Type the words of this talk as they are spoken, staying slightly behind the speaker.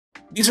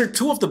These are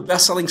two of the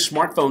best-selling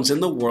smartphones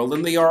in the world,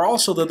 and they are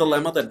also the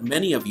dilemma that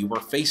many of you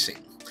are facing.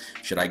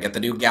 Should I get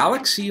the new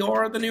Galaxy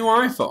or the new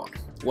iPhone?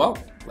 Well,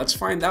 let's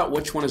find out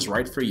which one is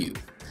right for you.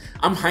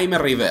 I'm Jaime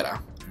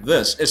Rivera,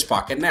 this is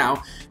Pocket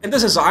Now, and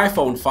this is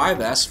iPhone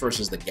 5s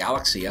versus the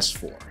Galaxy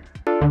S4.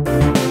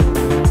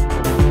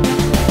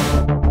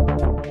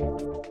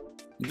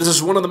 This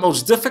is one of the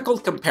most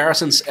difficult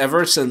comparisons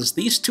ever, since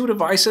these two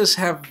devices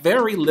have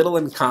very little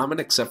in common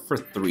except for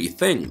three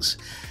things.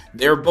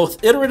 They are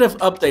both iterative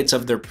updates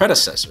of their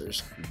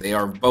predecessors, they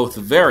are both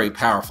very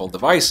powerful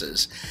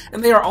devices,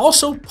 and they are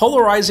also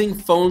polarizing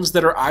phones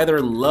that are either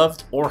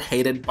loved or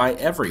hated by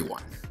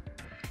everyone.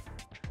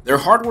 Their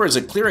hardware is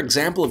a clear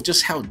example of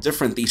just how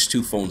different these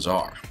two phones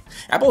are.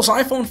 Apple's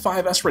iPhone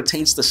 5s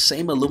retains the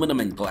same aluminum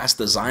and glass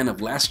design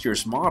of last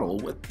year's model,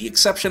 with the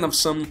exception of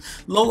some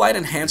low-light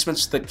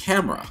enhancements to the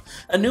camera,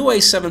 a new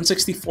A7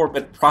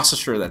 64-bit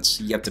processor that's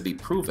yet to be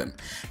proven,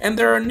 and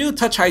their new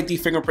Touch ID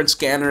fingerprint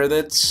scanner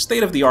that's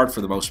state-of-the-art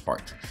for the most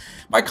part.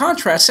 By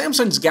contrast,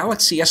 Samsung's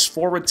Galaxy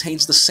S4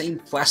 retains the same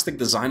plastic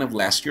design of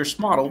last year's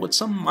model with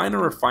some minor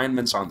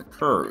refinements on the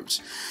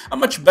curves, a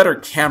much better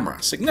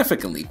camera,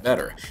 significantly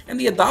better, and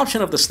the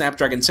adoption of the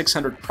Snapdragon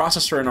 600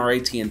 processor in our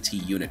AT&T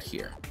unit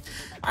here.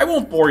 I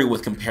won't bore you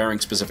with comparing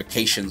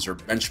specifications or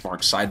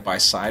benchmarks side by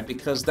side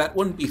because that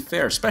wouldn't be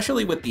fair,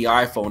 especially with the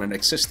iPhone and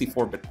its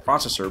 64-bit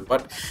processor,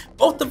 but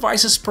both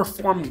devices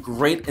perform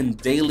great in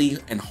daily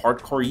and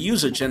hardcore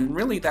usage, and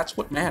really that's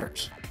what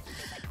matters.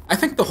 I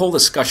think the whole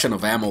discussion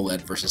of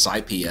AMOLED versus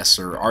IPS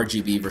or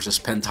RGB versus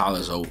Pentile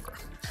is over.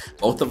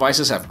 Both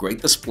devices have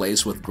great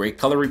displays with great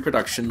color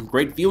reproduction,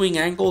 great viewing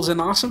angles,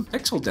 and awesome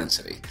pixel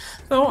density,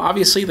 though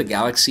obviously the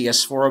Galaxy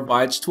S4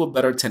 abides to a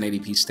better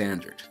 1080p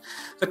standard.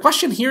 The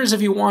question here is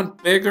if you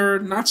want big or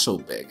not so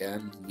big,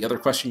 and the other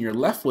question you're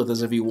left with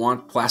is if you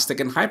want plastic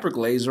and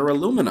hyperglaze or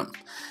aluminum.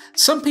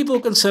 Some people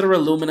consider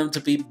aluminum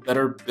to be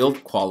better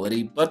build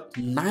quality, but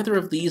neither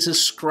of these is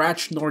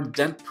scratch nor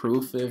dent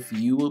proof if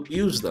you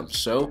abuse them,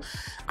 so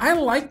I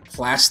like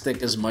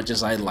plastic as much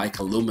as I like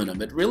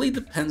aluminum. It really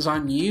depends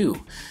on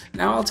you.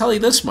 Now I'll tell you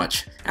this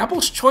much,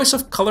 Apple's choice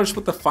of colors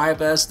with the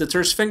 5s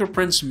deters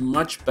fingerprints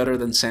much better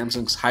than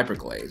Samsung's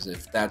hyperglaze,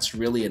 if that's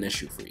really an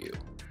issue for you.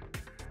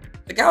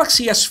 The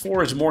Galaxy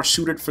S4 is more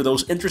suited for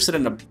those interested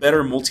in a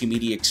better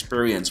multimedia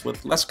experience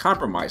with less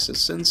compromises,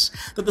 since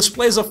the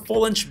display is a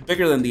full inch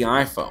bigger than the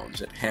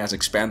iPhones. It has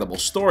expandable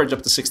storage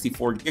up to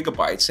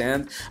 64GB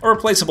and a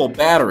replaceable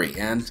battery,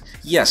 and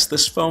yes,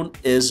 this phone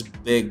is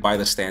big by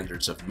the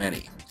standards of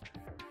many.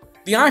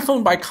 The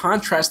iPhone, by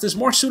contrast, is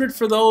more suited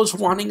for those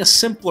wanting a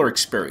simpler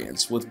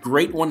experience with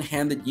great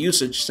one-handed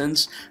usage,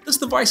 since this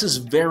device is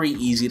very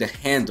easy to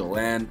handle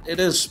and it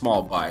is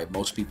small by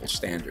most people's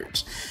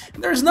standards.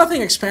 And there is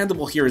nothing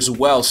expandable here as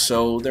well,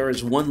 so there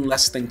is one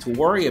less thing to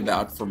worry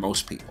about for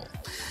most people.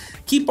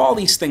 Keep all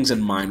these things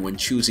in mind when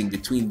choosing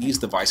between these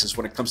devices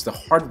when it comes to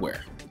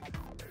hardware.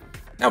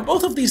 Now,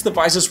 both of these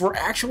devices were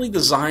actually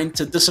designed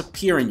to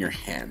disappear in your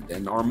hand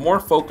and are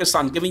more focused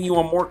on giving you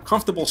a more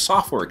comfortable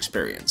software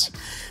experience.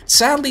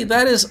 Sadly,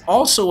 that is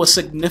also a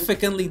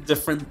significantly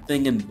different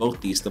thing in both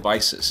these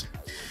devices.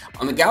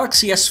 On the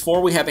Galaxy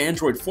S4, we have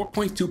Android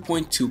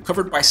 4.2.2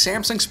 covered by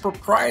Samsung's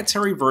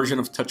proprietary version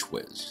of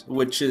TouchWiz,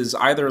 which is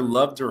either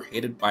loved or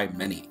hated by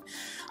many.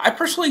 I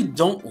personally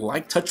don't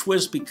like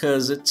TouchWiz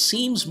because it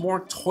seems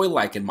more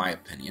toy-like in my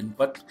opinion,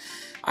 but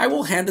I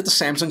will hand it to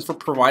Samsung for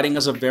providing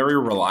us a very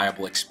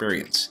reliable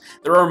experience.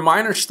 There are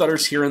minor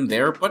stutters here and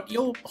there, but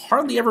you'll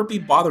hardly ever be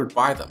bothered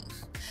by them.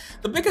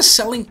 The biggest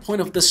selling point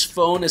of this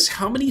phone is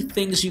how many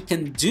things you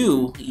can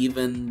do,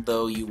 even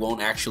though you won't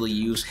actually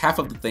use half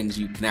of the things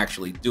you can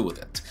actually do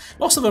with it.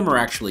 Most of them are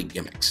actually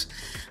gimmicks.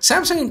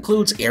 Samsung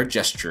includes air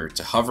gesture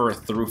to hover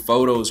through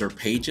photos or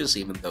pages,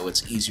 even though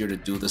it's easier to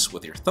do this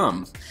with your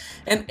thumb,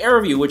 and Air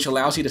View, which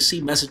allows you to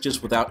see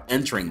messages without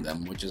entering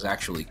them, which is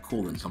actually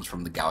cool and comes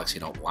from the Galaxy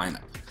Note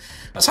lineup.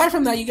 Aside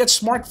from that, you get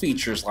smart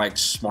features like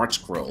Smart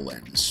Scroll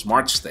and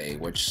Smart Stay,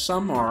 which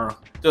some are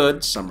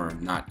good, some are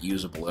not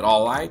usable at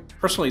all. I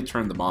personally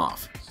turned them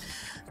off.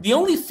 The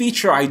only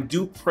feature I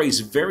do praise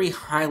very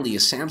highly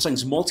is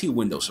Samsung's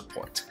multi-window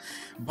support.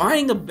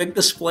 Buying a big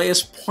display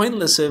is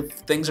pointless if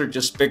things are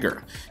just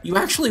bigger. You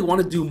actually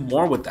want to do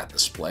more with that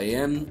display,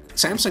 and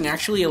Samsung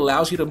actually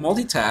allows you to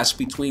multitask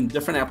between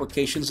different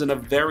applications in a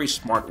very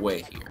smart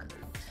way here.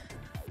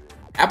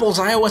 Apple's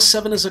iOS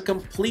 7 is a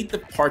complete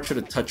departure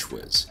to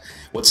TouchWiz.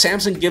 What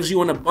Samsung gives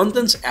you in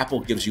abundance,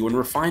 Apple gives you in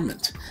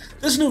refinement.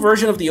 This new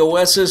version of the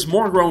OS is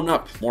more grown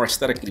up, more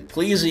aesthetically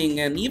pleasing,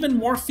 and even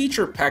more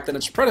feature-packed than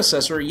its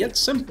predecessor, yet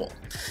simple.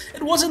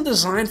 It wasn't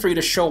designed for you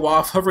to show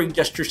off hovering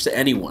gestures to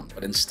anyone,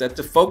 but instead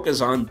to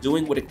focus on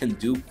doing what it can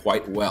do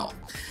quite well.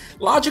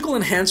 Logical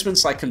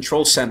enhancements like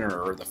Control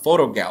Center or the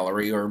Photo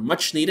Gallery are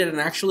much needed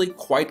and actually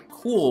quite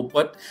cool,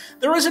 but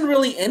there isn't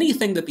really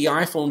anything that the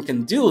iPhone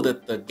can do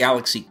that the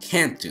Galaxy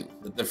can't do.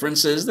 The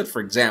difference is that,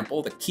 for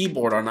example, the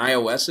keyboard on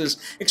iOS is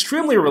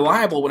extremely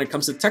reliable when it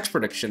comes to text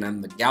prediction,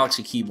 and the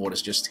Galaxy keyboard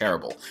is just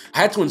terrible. I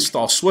had to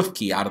install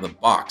SwiftKey out of the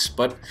box,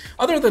 but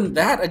other than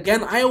that,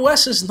 again,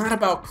 iOS is not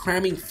about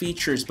cramming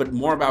features, but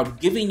more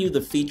about giving you the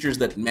features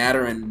that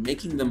matter and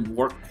making them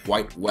work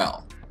quite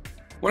well.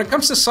 When it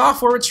comes to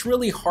software, it's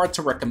really hard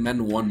to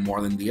recommend one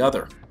more than the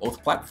other.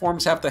 Both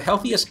platforms have the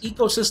healthiest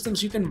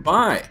ecosystems you can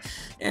buy.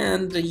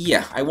 And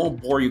yeah, I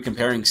won't bore you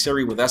comparing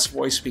Siri with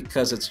S-Voice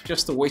because it's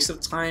just a waste of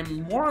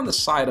time, more on the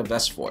side of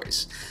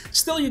S-Voice.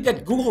 Still, you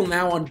get Google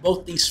now on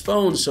both these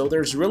phones, so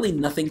there's really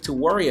nothing to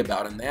worry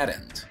about on that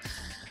end.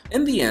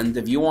 In the end,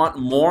 if you want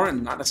more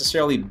and not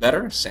necessarily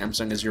better,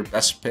 Samsung is your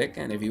best pick,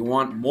 and if you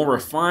want more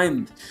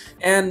refined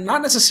and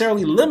not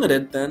necessarily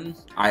limited, then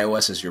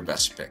iOS is your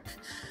best pick.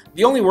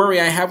 The only worry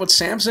I have with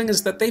Samsung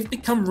is that they've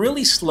become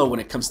really slow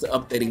when it comes to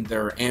updating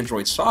their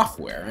Android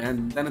software,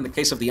 and then in the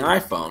case of the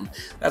iPhone,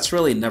 that's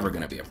really never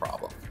going to be a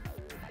problem.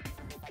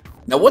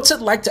 Now, what's it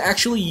like to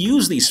actually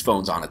use these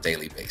phones on a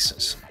daily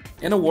basis?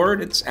 In a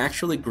word, it's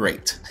actually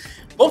great.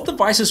 Both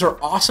devices are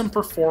awesome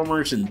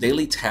performers in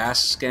daily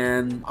tasks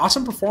and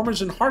awesome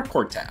performers in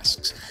hardcore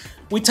tasks.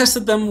 We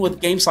tested them with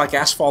games like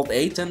Asphalt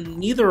 8, and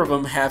neither of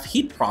them have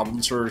heat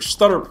problems or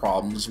stutter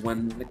problems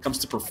when it comes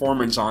to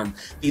performance on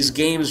these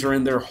games or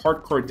in their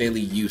hardcore daily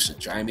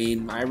usage. I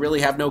mean, I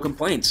really have no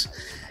complaints.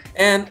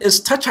 And is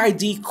Touch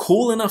ID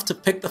cool enough to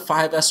pick the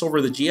 5S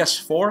over the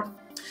GS4?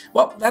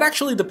 Well, that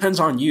actually depends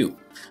on you.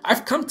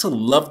 I've come to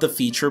love the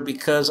feature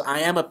because I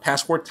am a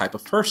password type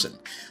of person.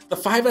 The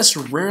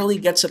 5S rarely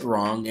gets it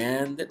wrong,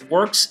 and it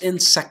works in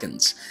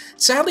seconds.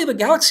 Sadly, the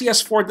Galaxy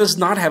S4 does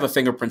not have a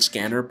fingerprint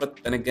scanner,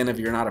 but then again, if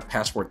you're not a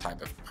password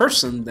type of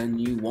person, then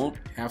you won't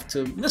have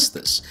to miss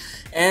this.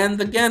 And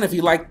again, if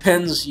you like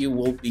pens, you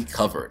will be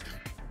covered.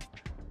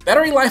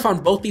 Battery life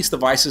on both these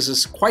devices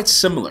is quite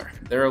similar.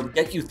 They'll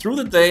get you through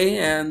the day,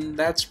 and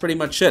that's pretty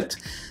much it.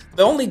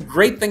 The only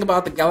great thing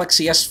about the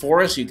Galaxy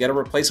S4 is you get a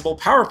replaceable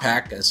power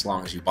pack as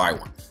long as you buy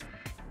one.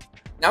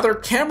 Now, their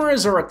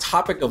cameras are a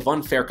topic of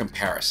unfair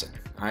comparison.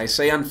 I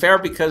say unfair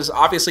because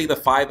obviously the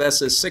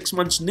 5S is 6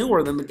 months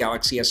newer than the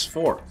Galaxy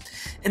S4.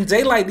 In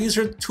daylight, these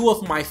are two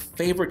of my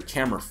favorite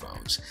camera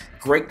phones.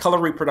 Great color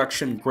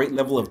reproduction, great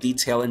level of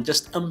detail, and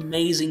just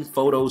amazing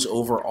photos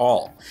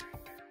overall.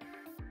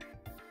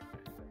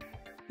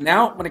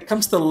 Now, when it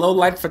comes to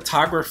low-light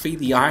photography,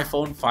 the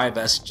iPhone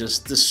 5S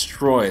just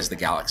destroys the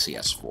Galaxy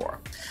S4.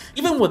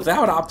 Even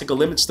without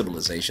optical image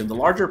stabilization, the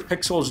larger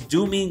pixels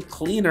do mean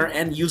cleaner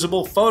and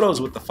usable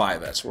photos with the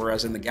 5S,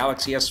 whereas in the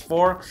Galaxy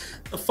S4,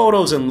 the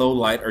photos in low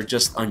light are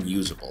just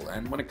unusable.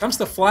 And when it comes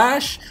to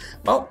flash,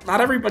 well,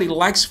 not everybody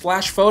likes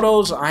flash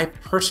photos. I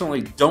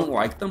personally don't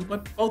like them,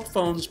 but both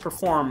phones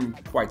perform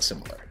quite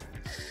similar.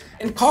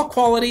 In call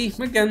quality,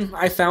 again,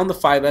 I found the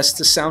 5S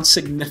to sound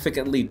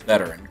significantly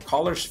better, and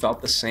callers felt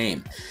the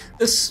same.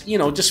 This,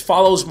 just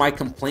follows my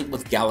complaint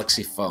with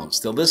Galaxy phones.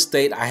 Till this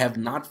date, I have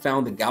not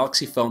found a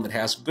Galaxy phone that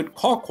has good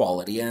call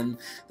quality, and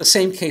the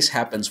same case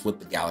happens with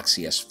the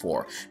Galaxy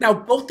S4. Now,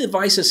 both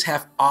devices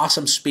have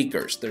awesome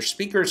speakers. Their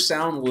speakers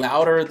sound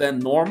louder than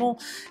normal,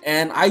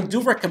 and I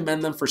do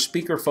recommend them for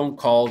speakerphone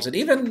calls and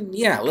even,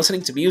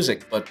 listening to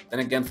music. But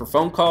then again, for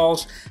phone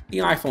calls, the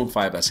iPhone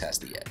 5S has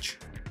the edge.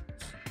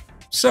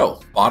 So,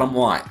 bottom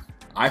line,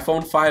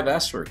 iPhone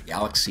 5S or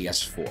Galaxy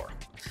S4?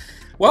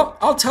 Well,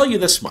 I'll tell you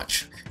this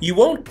much. You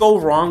won't go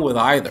wrong with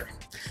either.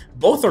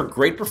 Both are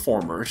great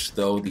performers,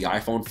 though the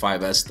iPhone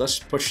 5S does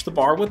push the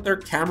bar with their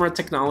camera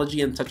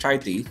technology and Touch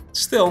ID.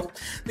 Still,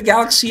 the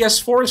Galaxy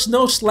S4 is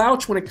no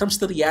slouch when it comes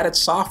to the added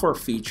software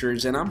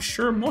features, and I'm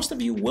sure most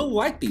of you will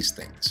like these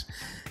things.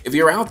 If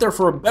you're out there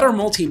for a better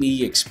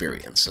multimedia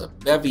experience, a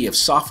bevy of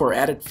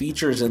software-added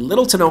features, and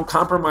little to no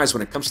compromise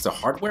when it comes to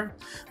hardware,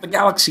 the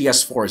Galaxy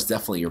S4 is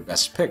definitely your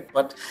best pick.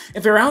 But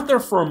if you're out there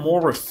for a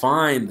more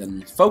refined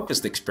and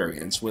focused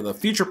experience with a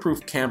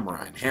future-proof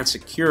camera, enhanced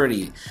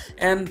security,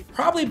 and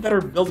probably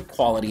better build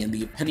quality in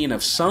the opinion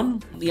of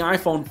some, the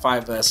iPhone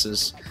 5S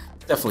is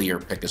definitely your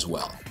pick as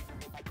well.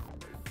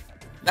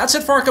 That's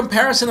it for our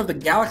comparison of the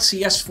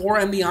Galaxy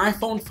S4 and the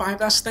iPhone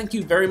 5S. Thank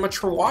you very much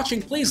for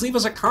watching. Please leave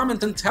us a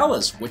comment and tell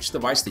us which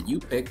device that you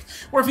picked,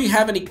 or if you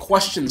have any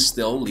questions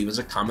still, leave us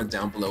a comment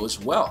down below as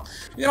well.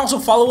 You can also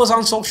follow us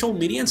on social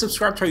media and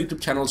subscribe to our YouTube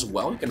channel as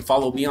well. You can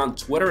follow me on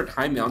Twitter at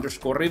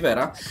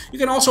Jaime_Rivera. You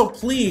can also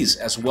please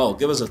as well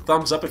give us a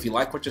thumbs up if you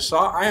like what you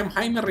saw. I am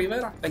Jaime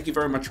Rivera. Thank you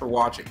very much for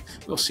watching.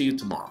 We'll see you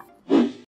tomorrow.